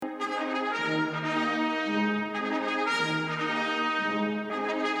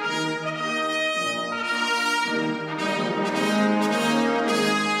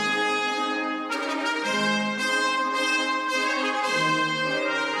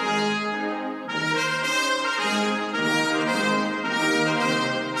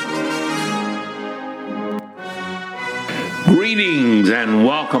Greetings and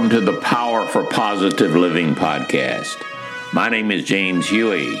welcome to the Power for Positive Living podcast. My name is James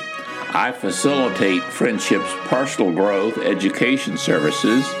Huey. I facilitate Friendship's personal growth education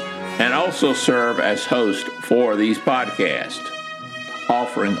services and also serve as host for these podcasts,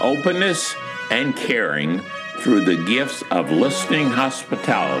 offering openness and caring through the gifts of listening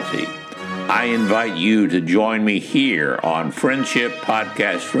hospitality. I invite you to join me here on Friendship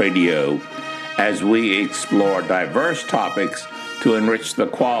Podcast Radio as we explore diverse topics to enrich the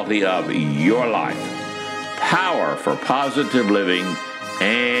quality of your life. Power for positive living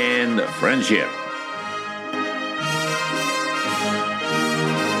and friendship.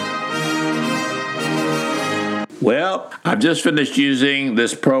 Well, I've just finished using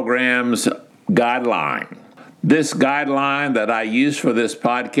this program's guideline. This guideline that I use for this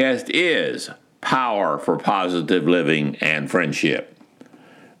podcast is Power for Positive Living and Friendship.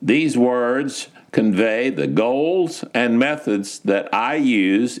 These words convey the goals and methods that I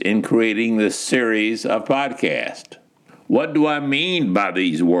use in creating this series of podcasts. What do I mean by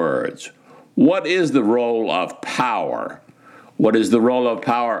these words? What is the role of power? What is the role of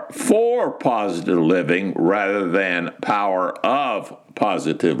power for positive living rather than power of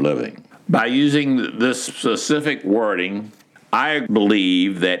positive living? By using this specific wording, I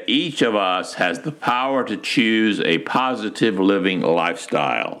believe that each of us has the power to choose a positive living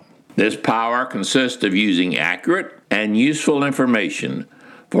lifestyle. This power consists of using accurate and useful information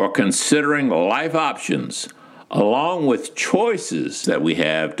for considering life options, along with choices that we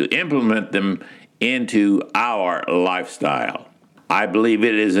have to implement them into our lifestyle. I believe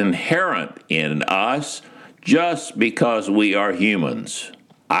it is inherent in us just because we are humans.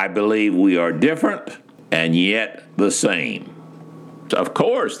 I believe we are different and yet the same. Of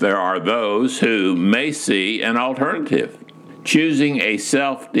course, there are those who may see an alternative. Choosing a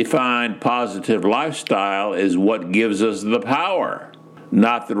self-defined positive lifestyle is what gives us the power,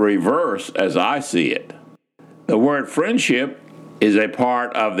 not the reverse as I see it. The word friendship is a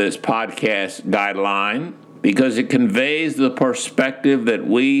part of this podcast guideline because it conveys the perspective that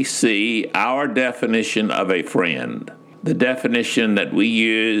we see our definition of a friend. The definition that we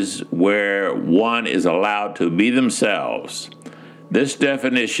use where one is allowed to be themselves. This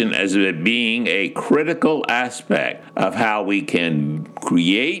definition as it being a critical aspect of how we can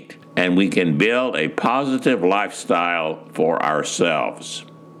create and we can build a positive lifestyle for ourselves.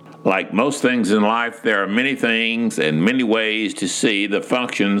 Like most things in life, there are many things and many ways to see the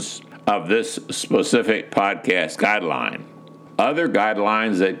functions of this specific podcast guideline. Other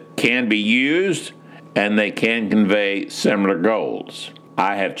guidelines that can be used and they can convey similar goals.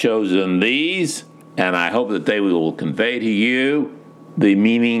 I have chosen these, and I hope that they will convey to you the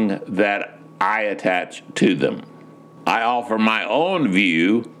meaning that I attach to them. I offer my own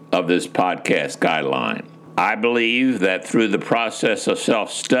view of this podcast guideline. I believe that through the process of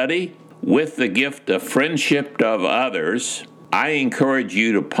self-study, with the gift of friendship of others, I encourage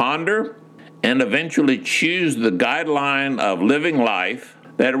you to ponder and eventually choose the guideline of living life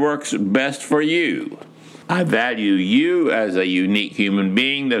that works best for you. I value you as a unique human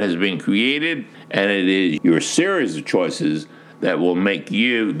being that has been created, and it is your series of choices that will make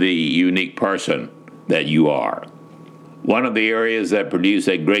you the unique person that you are. One of the areas that produce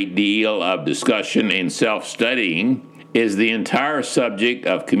a great deal of discussion in self-studying is the entire subject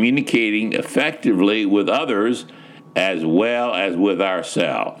of communicating effectively with others as well as with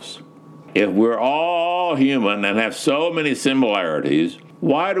ourselves. If we're all human and have so many similarities,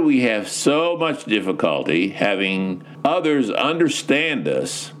 why do we have so much difficulty having others understand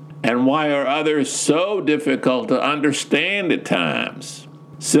us? And why are others so difficult to understand at times?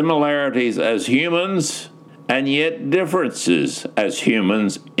 Similarities as humans, and yet differences as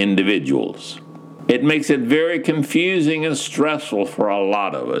humans, individuals. It makes it very confusing and stressful for a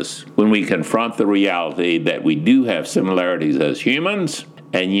lot of us when we confront the reality that we do have similarities as humans,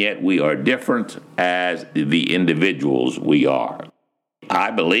 and yet we are different as the individuals we are. I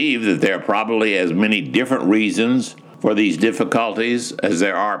believe that there are probably as many different reasons for these difficulties as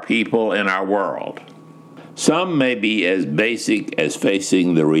there are people in our world. Some may be as basic as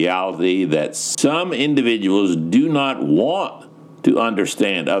facing the reality that some individuals do not want to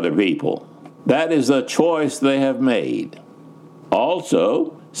understand other people. That is a choice they have made.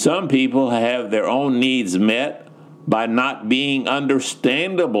 Also, some people have their own needs met by not being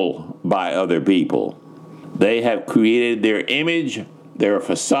understandable by other people. They have created their image, their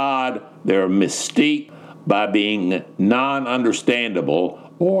facade, their mystique by being non-understandable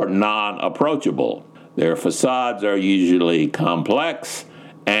or non-approachable. Their facades are usually complex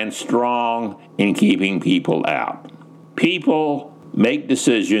and strong in keeping people out. People make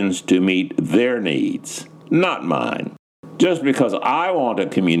decisions to meet their needs, not mine. Just because I want to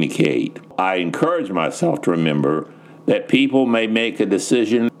communicate, I encourage myself to remember that people may make a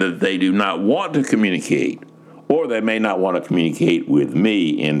decision that they do not want to communicate, or they may not want to communicate with me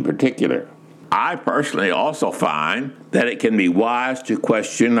in particular. I personally also find that it can be wise to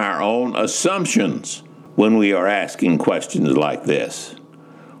question our own assumptions when we are asking questions like this.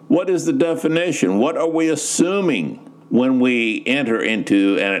 What is the definition? What are we assuming when we enter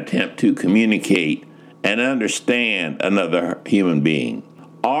into an attempt to communicate and understand another human being?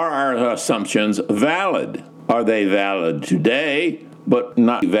 Are our assumptions valid? Are they valid today, but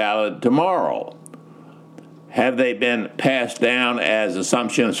not valid tomorrow? Have they been passed down as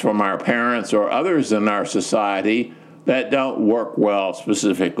assumptions from our parents or others in our society that don't work well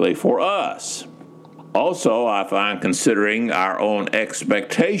specifically for us? Also, I find considering our own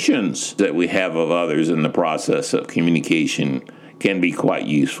expectations that we have of others in the process of communication can be quite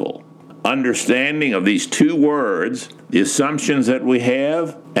useful. Understanding of these two words, the assumptions that we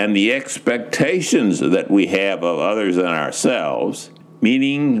have and the expectations that we have of others and ourselves,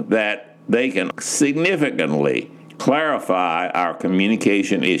 meaning that they can significantly clarify our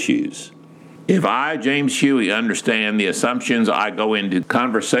communication issues. If I, James Huey, understand the assumptions I go into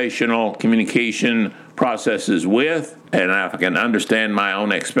conversational communication processes with, and I can understand my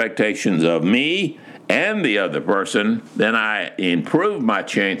own expectations of me and the other person, then I improve my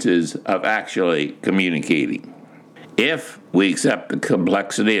chances of actually communicating. If we accept the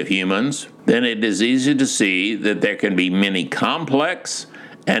complexity of humans, then it is easy to see that there can be many complex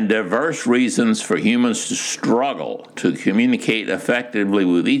and diverse reasons for humans to struggle to communicate effectively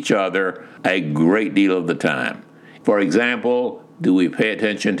with each other a great deal of the time. For example, do we pay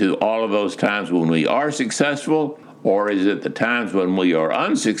attention to all of those times when we are successful, or is it the times when we are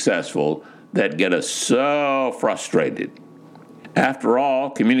unsuccessful that get us so frustrated? After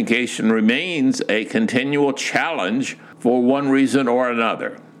all, communication remains a continual challenge for one reason or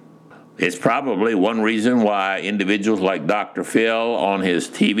another. It's probably one reason why individuals like Dr. Phil on his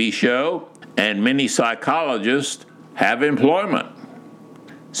TV show and many psychologists have employment.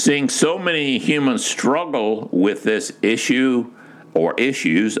 Seeing so many humans struggle with this issue or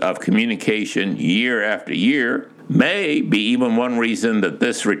issues of communication year after year may be even one reason that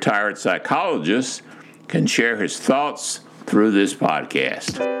this retired psychologist can share his thoughts through this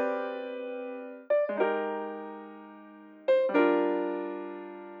podcast.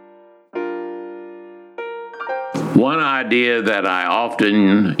 One idea that I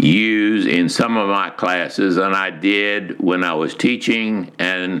often use in some of my classes, and I did when I was teaching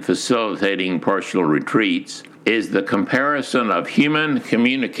and facilitating personal retreats, is the comparison of human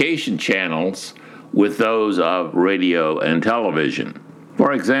communication channels with those of radio and television.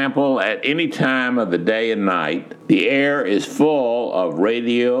 For example, at any time of the day and night, the air is full of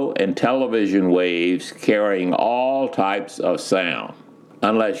radio and television waves carrying all types of sound.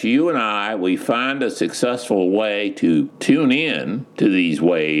 Unless you and we find a successful way to tune in to these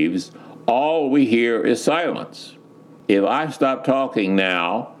waves, all we hear is silence. If I stop talking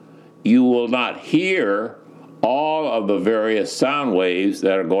now, you will not hear all of the various sound waves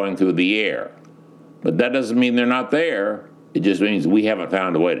that are going through the air. But that doesn't mean they're not there. It just means we haven't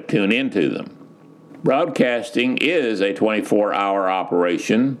found a way to tune into them. Broadcasting is a 24-hour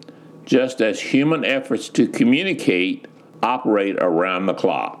operation, just as human efforts to communicate operate around the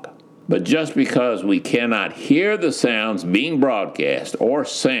clock. But just because we cannot hear the sounds being broadcast or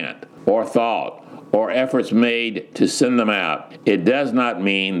sent or thought or efforts made to send them out, it does not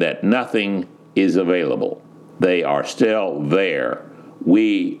mean that nothing is available. They are still there.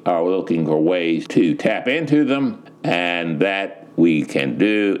 We are looking for ways to tap into them, and that we can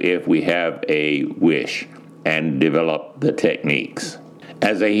do if we have a wish and develop the techniques.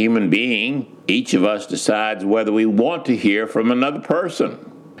 As a human being, each of us decides whether we want to hear from another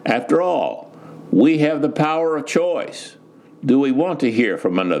person. After all, we have the power of choice. Do we want to hear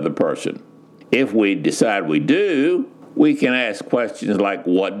from another person? If we decide we do, we can ask questions like,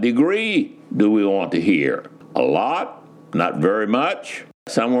 what degree do we want to hear? A lot? Not very much?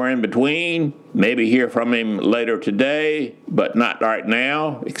 Somewhere in between? Maybe hear from him later today, but not right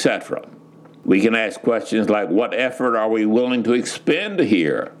now, etc. We can ask questions like, what effort are we willing to expend to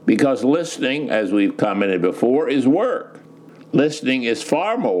hear? Because listening, as we've commented before, is work. Listening is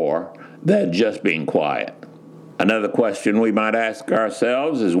far more than just being quiet. Another question we might ask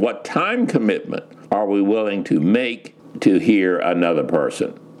ourselves is, what time commitment are we willing to make to hear another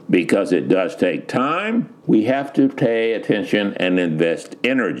person? Because it does take time, we have to pay attention and invest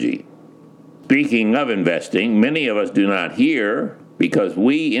energy. Speaking of investing, many of us do not hear because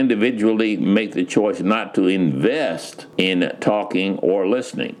we individually make the choice not to invest in talking or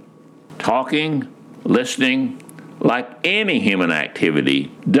listening. Talking, listening like any human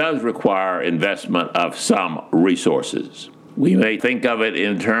activity, does require investment of some resources. We may think of it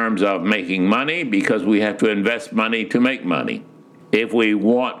in terms of making money because we have to invest money to make money. If we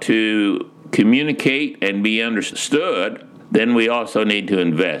want to communicate and be understood, then we also need to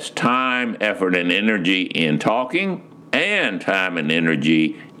invest time, effort, and energy in talking and time and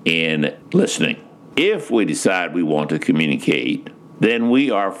energy in listening. If we decide we want to communicate, then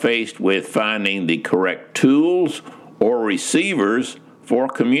we are faced with finding the correct tools or receivers for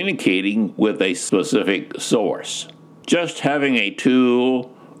communicating with a specific source. Just having a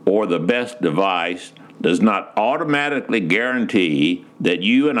tool or the best device does not automatically guarantee that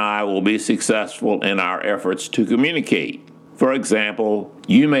you and I will be successful in our efforts to communicate. For example,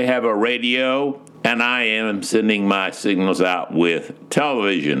 you may have a radio, and I am sending my signals out with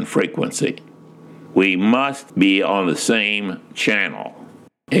television frequency. We must be on the same channel.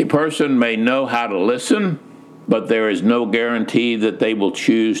 A person may know how to listen, but there is no guarantee that they will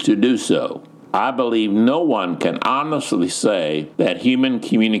choose to do so. I believe no one can honestly say that human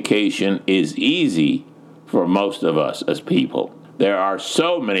communication is easy for most of us as people. There are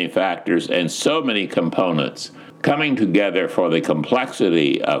so many factors and so many components coming together for the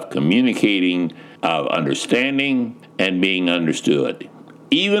complexity of communicating, of understanding, and being understood.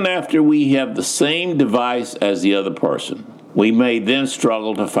 Even after we have the same device as the other person, we may then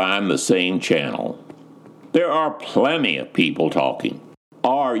struggle to find the same channel. There are plenty of people talking.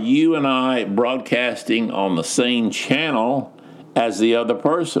 Are you and I broadcasting on the same channel as the other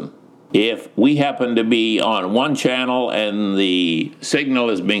person? If we happen to be on one channel and the signal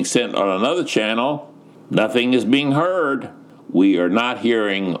is being sent on another channel, nothing is being heard. We are not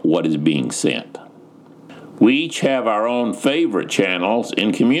hearing what is being sent. We each have our own favorite channels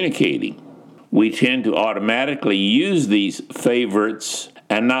in communicating. We tend to automatically use these favorites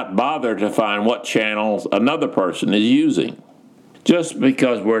and not bother to find what channels another person is using. Just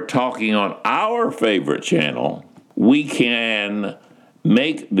because we're talking on our favorite channel, we can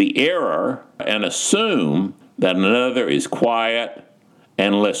make the error and assume that another is quiet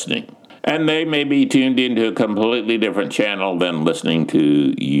and listening. And they may be tuned into a completely different channel than listening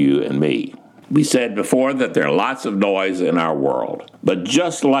to you and me. We said before that there are lots of noise in our world. But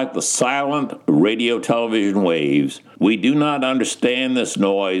just like the silent radio television waves, we do not understand this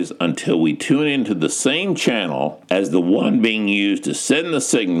noise until we tune into the same channel as the one being used to send the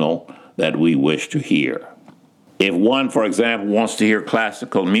signal that we wish to hear. If one, for example, wants to hear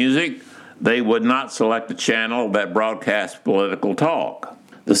classical music, they would not select a channel that broadcasts political talk.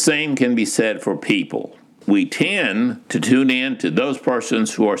 The same can be said for people. We tend to tune in to those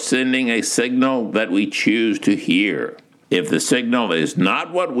persons who are sending a signal that we choose to hear. If the signal is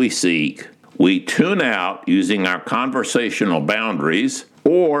not what we seek, we tune out using our conversational boundaries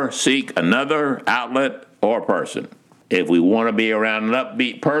or seek another outlet or person. If we want to be around an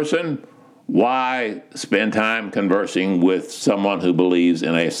upbeat person, why spend time conversing with someone who believes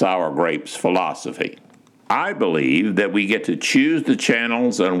in a sour grapes philosophy? I believe that we get to choose the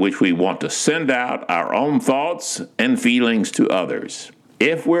channels on which we want to send out our own thoughts and feelings to others.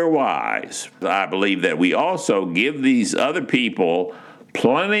 If we're wise, I believe that we also give these other people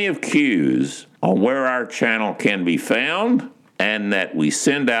plenty of cues on where our channel can be found and that we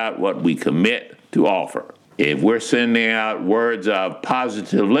send out what we commit to offer. If we're sending out words of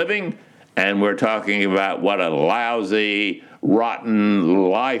positive living and we're talking about what a lousy, rotten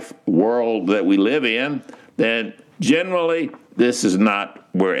life world that we live in, then generally this is not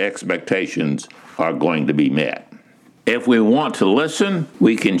where expectations are going to be met. If we want to listen,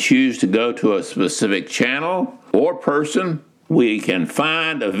 we can choose to go to a specific channel or person. We can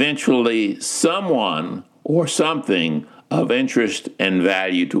find eventually someone or something of interest and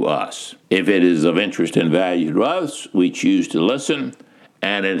value to us. If it is of interest and value to us, we choose to listen,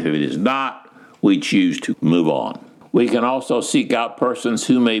 and if it is not, we choose to move on. We can also seek out persons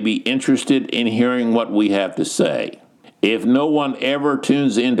who may be interested in hearing what we have to say. If no one ever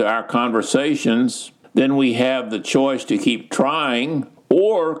tunes into our conversations, then we have the choice to keep trying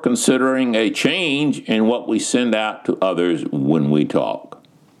or considering a change in what we send out to others when we talk.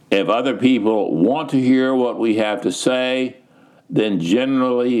 If other people want to hear what we have to say, then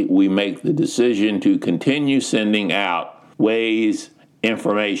generally we make the decision to continue sending out ways,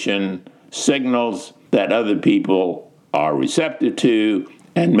 information, signals that other people are receptive to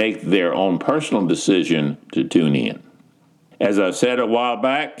and make their own personal decision to tune in. As I said a while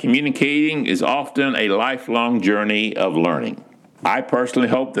back, communicating is often a lifelong journey of learning. I personally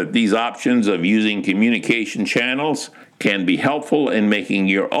hope that these options of using communication channels can be helpful in making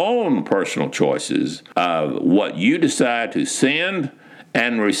your own personal choices of what you decide to send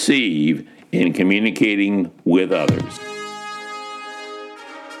and receive in communicating with others.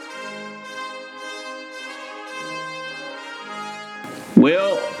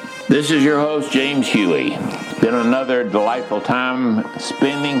 Well, this is your host, James Huey. Been another delightful time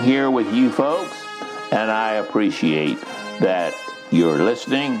spending here with you folks, and I appreciate that you're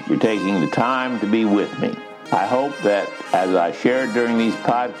listening, you're taking the time to be with me. I hope that as I shared during these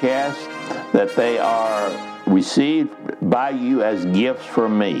podcasts, that they are received by you as gifts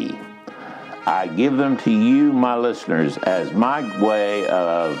from me. I give them to you, my listeners, as my way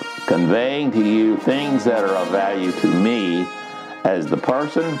of conveying to you things that are of value to me as the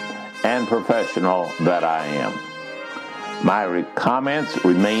person and professional that I am. My comments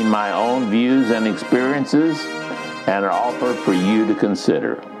remain my own views and experiences and are offered for you to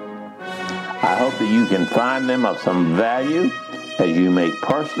consider. I hope that you can find them of some value as you make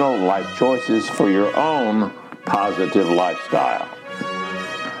personal life choices for your own positive lifestyle.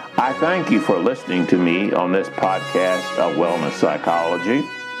 I thank you for listening to me on this podcast of Wellness Psychology.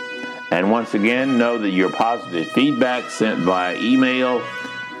 And once again, know that your positive feedback sent via email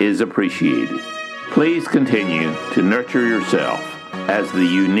is appreciated. Please continue to nurture yourself as the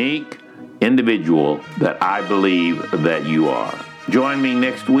unique individual that I believe that you are. Join me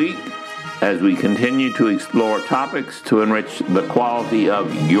next week as we continue to explore topics to enrich the quality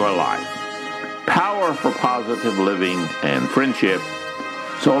of your life. Power for positive living and friendship.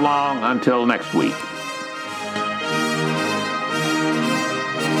 So long until next week.